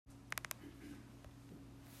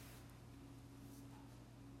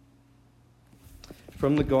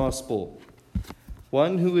From the Gospel.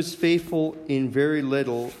 One who is faithful in very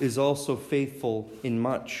little is also faithful in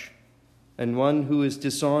much, and one who is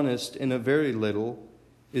dishonest in a very little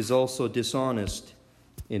is also dishonest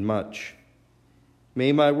in much.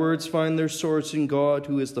 May my words find their source in God,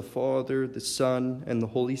 who is the Father, the Son, and the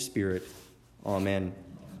Holy Spirit. Amen.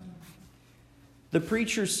 The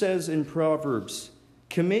preacher says in Proverbs,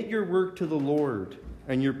 "Commit your work to the Lord,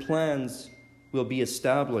 and your plans will be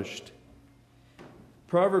established."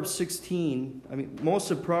 Proverbs 16,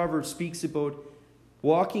 most of Proverbs speaks about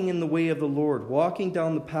walking in the way of the Lord, walking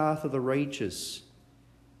down the path of the righteous.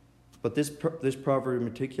 But this proverb in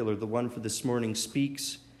particular, the one for this morning,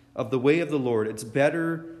 speaks of the way of the Lord. It's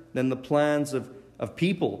better than the plans of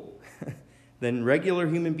people, than regular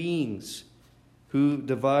human beings who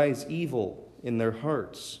devise evil in their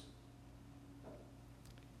hearts.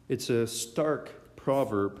 It's a stark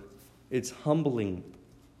proverb. It's humbling.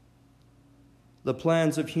 The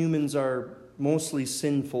plans of humans are mostly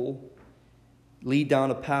sinful, lead down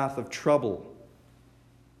a path of trouble,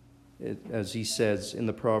 as he says in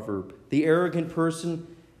the proverb. The arrogant person,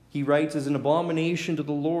 he writes, is an abomination to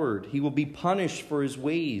the Lord. He will be punished for his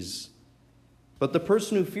ways. But the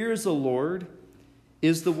person who fears the Lord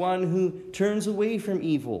is the one who turns away from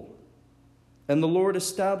evil, and the Lord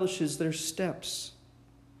establishes their steps.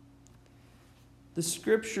 The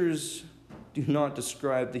Scriptures do not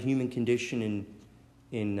describe the human condition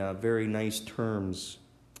in very nice terms,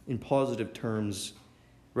 in positive terms,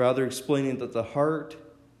 rather explaining that the heart,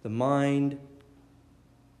 the mind,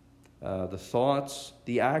 the thoughts,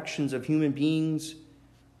 the actions of human beings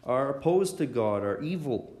are opposed to God, are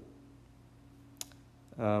evil,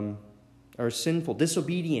 are sinful,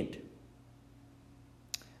 disobedient.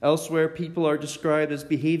 Elsewhere, people are described as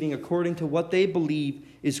behaving according to what they believe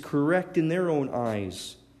is correct in their own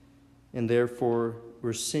eyes, and therefore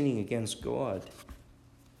we're sinning against God.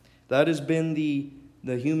 That has been the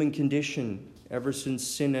human condition ever since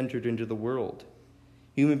sin entered into the world.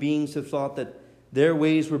 Human beings have thought that their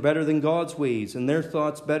ways were better than God's ways, and their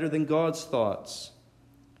thoughts better than God's thoughts.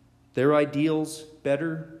 Their ideals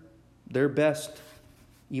better, their best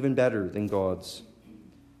even better than God's.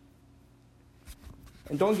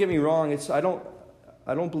 And don't get me wrong, I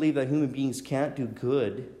don't believe that human beings can't do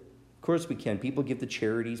good. Of course we can. People give to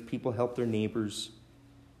charities, people help their neighbors.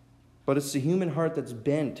 But it's the human heart that's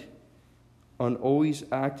bent on always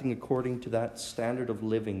acting according to that standard of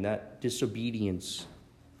living, that disobedience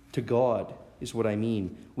to God is what I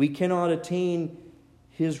mean. We cannot attain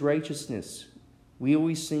his righteousness. We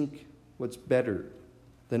always think what's better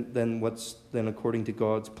than according to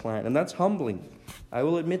God's plan. And that's humbling. I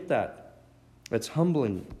will admit that. That's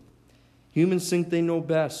humbling. Humans think they know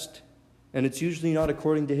best, and it's usually not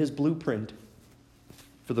according to his blueprint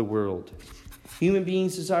for the world. Human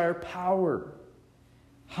beings desire power,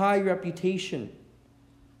 high reputation,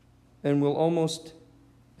 and will almost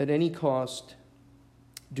at any cost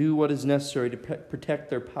do what is necessary to protect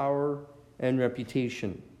their power and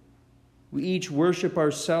reputation. We each worship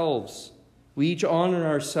ourselves. We each honor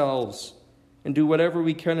ourselves and do whatever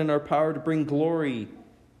we can in our power to bring glory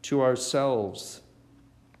to ourselves.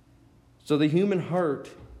 So the human heart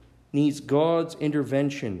needs God's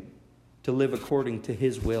intervention to live according to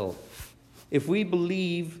his will. If we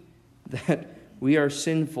believe that we are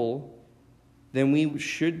sinful, then we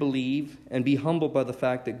should believe and be humbled by the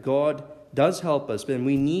fact that God does help us, and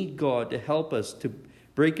we need God to help us, to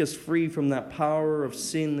break us free from that power of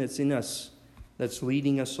sin that's in us, that's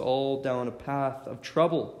leading us all down a path of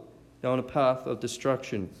trouble, down a path of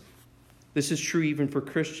destruction. This is true even for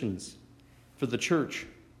Christians, for the church.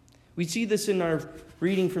 We see this in our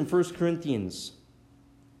reading from 1 Corinthians.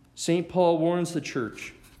 St. Paul warns the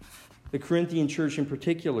church, the Corinthian church in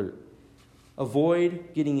particular,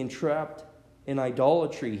 avoid getting entrapped in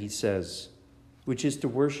idolatry, he says, which is to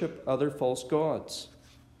worship other false gods.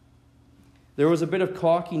 There was a bit of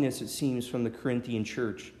cockiness, it seems, from the Corinthian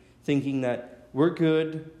church, thinking that we're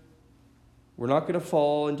good, we're not going to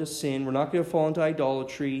fall into sin, we're not going to fall into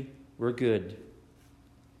idolatry, we're good.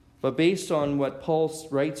 But based on what Paul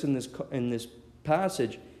writes in this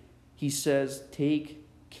passage, he says, take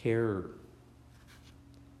care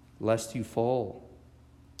lest you fall.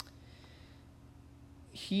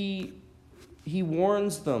 He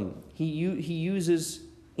warns them. He uses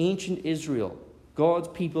ancient Israel, God's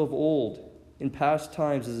people of old, in past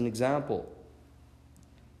times as an example.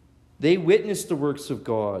 They witnessed the works of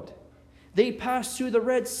God. They passed through the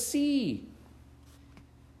Red Sea.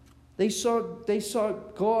 They saw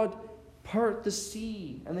God part the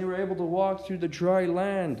sea, and they were able to walk through the dry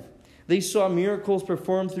land. They saw miracles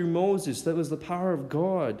performed through Moses. That was the power of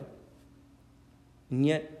God. And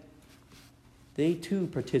yet, they too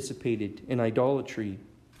participated in idolatry.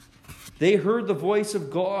 They heard the voice of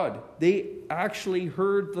God. They actually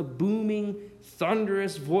heard the booming,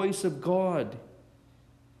 thunderous voice of God.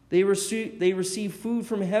 They received food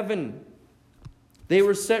from heaven. They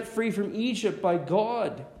were set free from Egypt by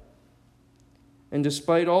God. And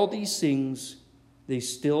despite all these things, they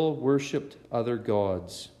still worshipped other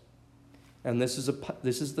gods. And this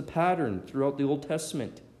is the pattern throughout the Old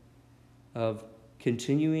Testament of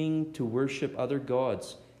continuing to worship other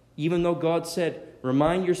gods. Even though God said,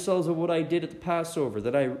 remind yourselves of what I did at the Passover,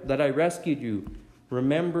 that I rescued you.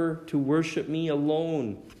 Remember to worship me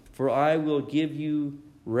alone, for I will give you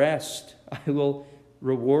rest. I will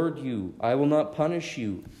reward you. I will not punish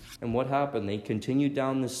you. And what happened? They continued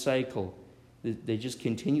down this cycle. They just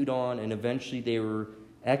continued on, and eventually they were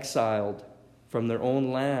exiled from their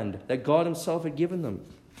own land that God himself had given them.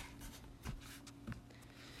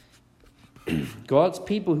 God's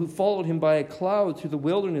people who followed him by a cloud through the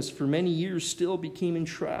wilderness for many years still became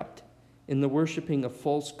entrapped in the worshiping of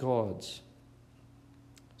false gods.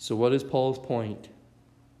 So what is Paul's point?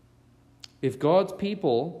 If God's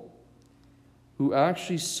people who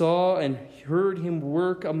actually saw and heard him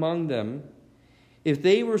work among them, if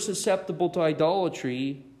they were susceptible to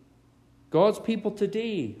idolatry, God's people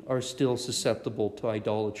today are still susceptible to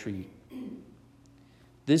idolatry.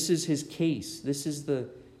 This is his case. This is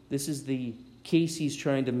the case he's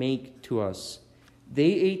trying to make to us.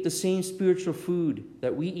 They ate the same spiritual food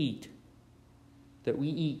that we eat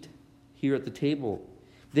here at the table.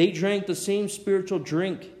 They drank the same spiritual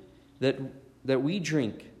drink that we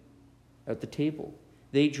drink at the table.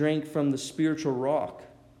 They drank from the spiritual rock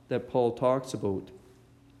that Paul talks about.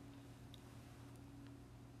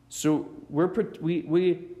 So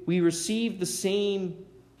we receive the same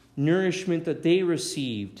nourishment that they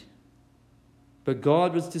received. But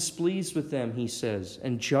God was displeased with them, he says,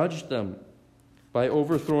 and judged them by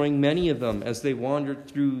overthrowing many of them as they wandered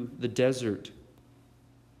through the desert.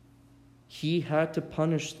 He had to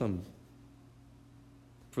punish them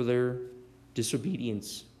for their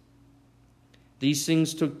disobedience. These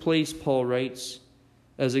things took place, Paul writes,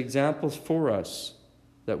 as examples for us,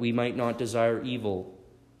 that we might not desire evil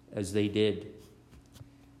as they did.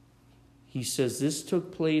 He says this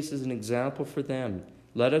took place as an example for them.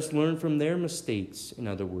 Let us learn from their mistakes, in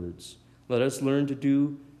other words. Let us learn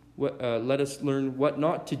what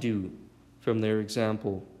not to do from their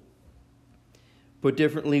example. Put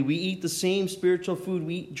differently, we eat the same spiritual food,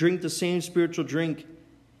 we drink the same spiritual drink,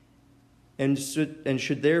 and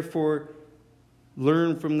should therefore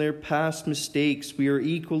learn from their past mistakes. We are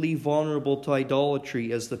equally vulnerable to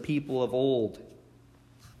idolatry as the people of old.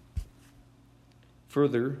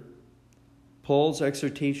 Further, Paul's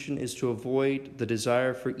exhortation is to avoid the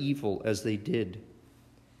desire for evil as they did.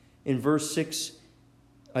 In verse 6,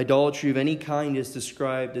 idolatry of any kind is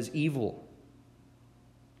described as evil.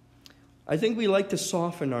 I think we like to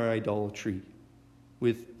soften our idolatry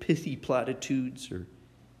with pithy platitudes, or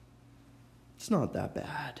it's not that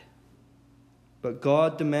bad. But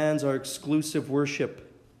God demands our exclusive worship.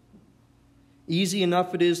 Easy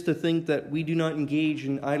enough it is to think that we do not engage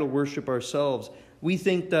in idol worship ourselves. We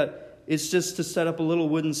think that it's just to set up a little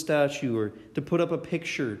wooden statue or to put up a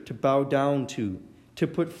picture to bow down to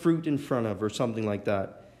put fruit in front of or something like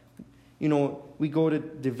that. You know, we go to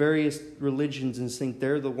the various religions and think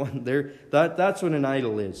they're the one, that's what an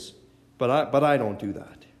idol is. But I don't do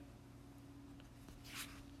that.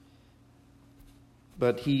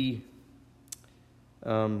 But he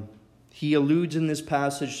alludes in this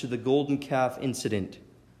passage to the golden calf incident.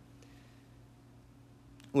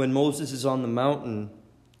 When Moses is on the mountain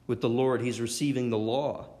with the Lord, he's receiving the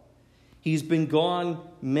law. He's been gone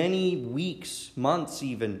many weeks, months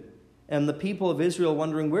even, and the people of Israel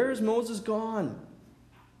wondering, where is Moses gone?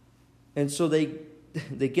 And so they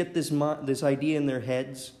get this idea in their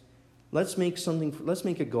heads. Let's make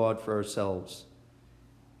a god for ourselves.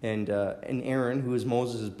 And Aaron, who is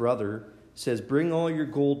Moses' brother, says, bring all your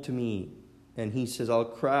gold to me. And he says, I'll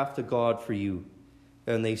craft a god for you.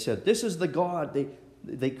 And they said, this is the God.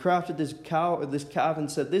 They crafted this calf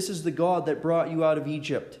and said, this is the God that brought you out of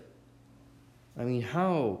Egypt. I mean,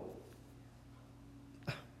 how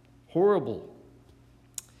horrible.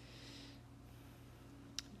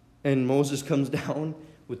 And Moses comes down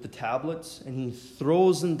with the tablets and he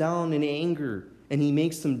throws them down in anger and he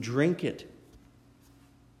makes them drink it.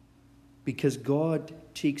 Because God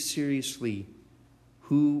takes seriously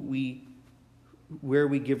where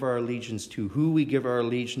we give our allegiance to, who we give our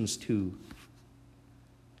allegiance to.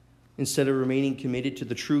 Instead of remaining committed to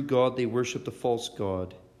the true God, they worship the false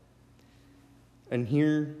god. And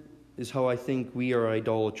here is how I think we are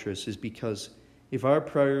idolatrous, is because if our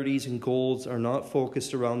priorities and goals are not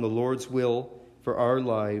focused around the Lord's will for our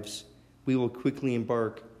lives, we will quickly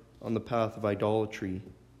embark on the path of idolatry.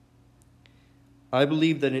 I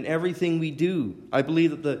believe that in everything we do, I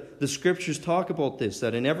believe that the scriptures talk about this,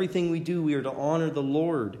 that in everything we do, we are to honor the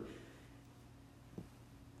Lord.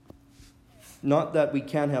 Not that we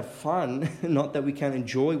can't have fun, not that we can't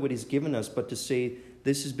enjoy what He's given us, but to say,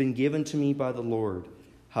 this has been given to me by the Lord.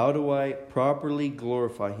 How do I properly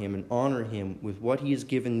glorify Him and honor Him with what He has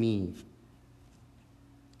given me?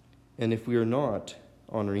 And if we are not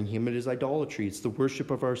honoring Him, it is idolatry. It's the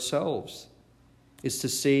worship of ourselves. It's to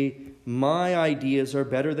say, my ideas are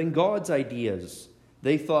better than God's ideas.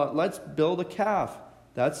 They thought, let's build a calf.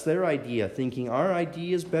 That's their idea, thinking our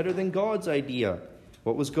idea is better than God's idea.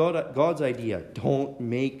 What was God's idea? Don't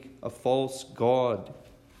make a false god.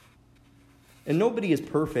 And nobody is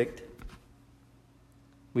perfect.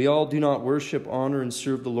 We all do not worship, honor, and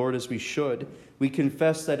serve the Lord as we should. We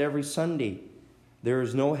confess that every Sunday. There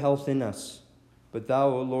is no health in us. But thou,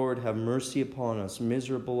 O Lord, have mercy upon us,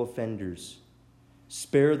 miserable offenders.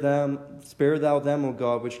 Spare thou them, O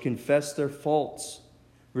God, which confess their faults.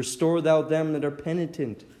 Restore thou them that are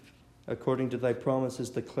penitent, according to thy promises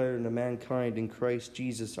declared unto mankind in Christ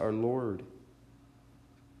Jesus our Lord.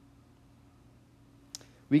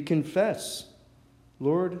 We confess,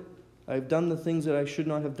 Lord, I have done the things that I should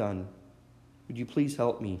not have done. Would you please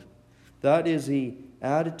help me? That is an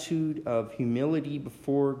attitude of humility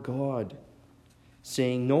before God,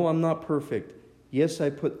 saying, no, I'm not perfect. Yes, I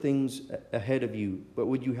put things ahead of you, but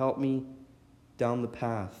would you help me down the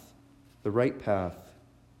path, the right path?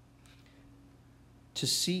 To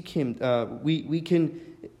seek Him, we can,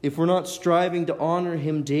 if we're not striving to honor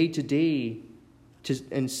Him day to day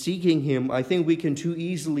and seeking Him, I think we can too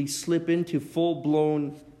easily slip into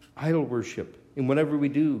full-blown idol worship in whatever we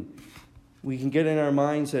do. We can get in our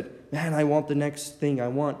minds that, man, I want the next thing. I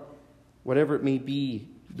want whatever it may be,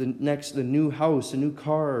 the new house, a new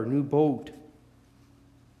car, a new boat.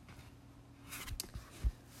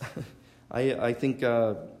 I think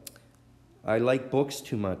I like books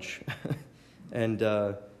too much. And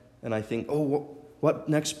I think, oh, what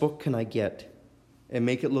next book can I get and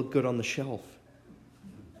make it look good on the shelf?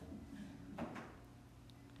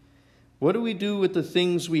 What do we do with the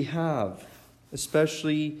things we have,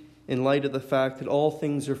 especially in light of the fact that all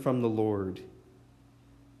things are from the Lord?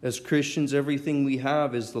 As Christians, everything we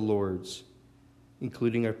have is the Lord's,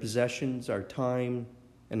 including our possessions, our time,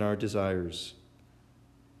 and our desires.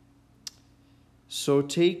 So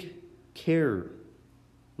take care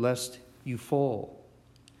lest you fall.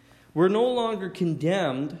 We're no longer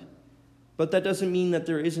condemned, but that doesn't mean that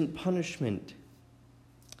there isn't punishment.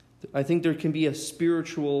 I think there can be a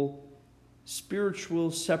spiritual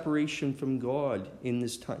separation from God in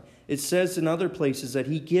this time. It says in other places that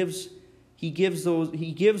He gives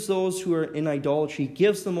those who are in idolatry, He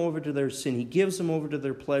gives them over to their sin, He gives them over to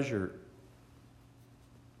their pleasure.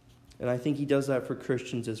 And I think He does that for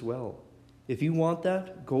Christians as well. If you want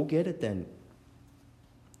that, go get it then.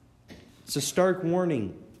 It's a stark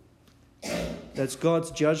warning. That's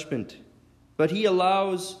God's judgment. But He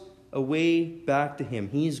allows a way back to Him.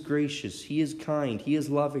 He is gracious. He is kind. He is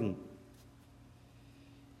loving.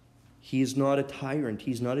 He is not a tyrant.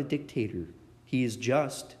 He's not a dictator. He is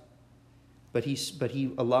just. But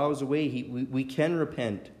he allows a way. We can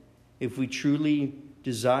repent if we truly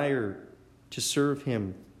desire to serve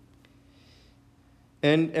Him.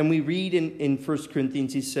 And we read in 1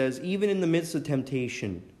 Corinthians, he says, even in the midst of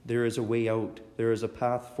temptation, there is a way out. There is a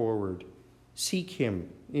path forward. Seek Him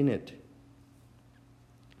in it.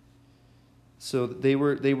 So they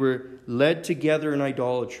were led together in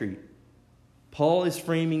idolatry. Paul is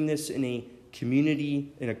framing this in a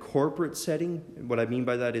community, in a corporate setting. What I mean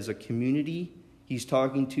by that is a community. He's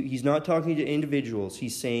not talking to individuals.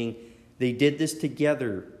 He's saying they did this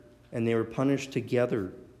together and they were punished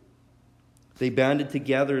together. They banded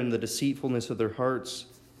together in the deceitfulness of their hearts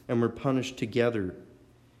and were punished together.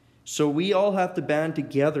 So we all have to band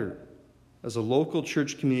together as a local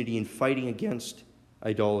church community in fighting against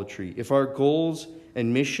idolatry. If our goals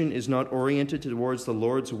and mission is not oriented towards the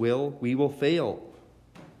Lord's will, we will fail.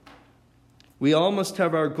 We all must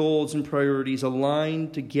have our goals and priorities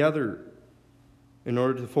aligned together in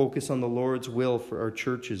order to focus on the Lord's will for our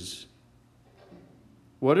churches.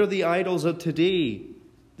 What are the idols of today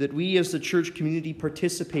that we as the church community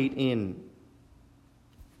participate in?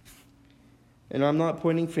 And I'm not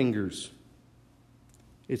pointing fingers.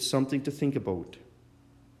 It's something to think about.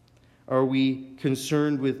 Are we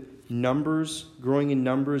concerned with numbers, growing in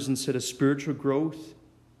numbers instead of spiritual growth?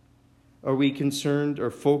 Are we concerned or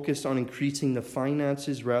focused on increasing the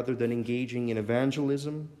finances rather than engaging in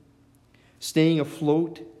evangelism? staying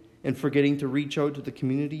afloat and forgetting to reach out to the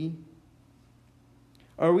community?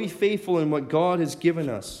 Are we faithful in what God has given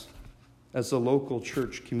us as a local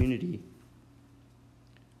church community?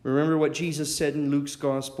 Remember what Jesus said in Luke's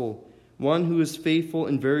Gospel, one who is faithful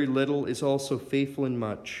in very little is also faithful in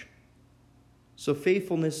much. So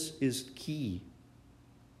faithfulness is key.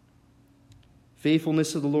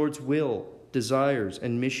 Faithfulness to the Lord's will, desires,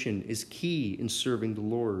 and mission is key in serving the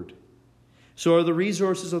Lord. So are the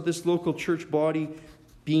resources of this local church body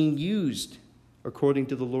being used according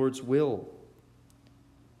to the Lord's will?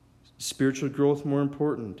 Spiritual growth more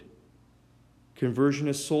important? Conversion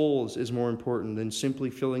of souls is more important than simply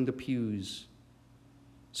filling the pews.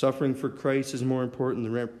 Suffering for Christ is more important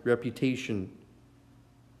than reputation.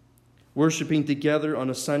 Worshipping together on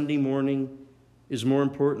a Sunday morning is more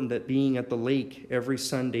important than being at the lake every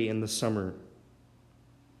Sunday in the summer.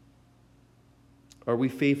 Are we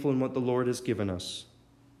faithful in what the Lord has given us?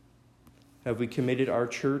 Have we committed our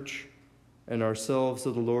church and ourselves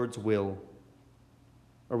to the Lord's will?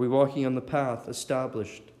 Are we walking on the path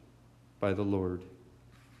established by the Lord?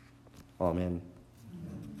 Amen.